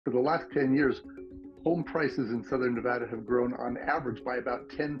For the last 10 years, home prices in Southern Nevada have grown on average by about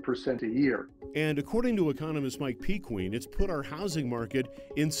 10% a year. And according to economist Mike Pequeen, it's put our housing market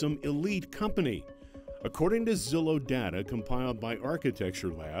in some elite company. According to Zillow data compiled by Architecture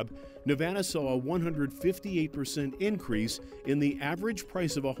Lab, Nevada saw a 158% increase in the average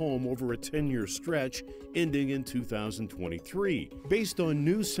price of a home over a 10-year stretch ending in 2023. Based on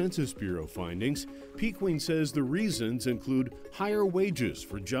new Census Bureau findings, Pequeen says the reasons include higher wages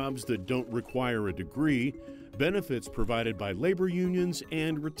for jobs that don't require a degree, benefits provided by labor unions,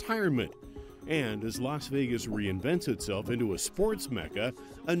 and retirement. And as Las Vegas reinvents itself into a sports mecca,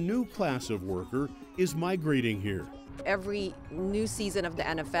 a new class of worker is migrating here. Every new season of the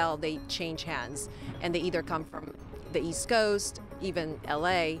NFL, they change hands, and they either come from the East Coast, even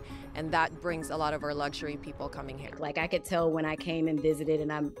LA, and that brings a lot of our luxury people coming here. Like, I could tell when I came and visited,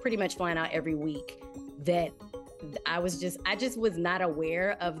 and I'm pretty much flying out every week, that I just was not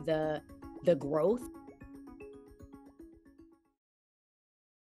aware of the growth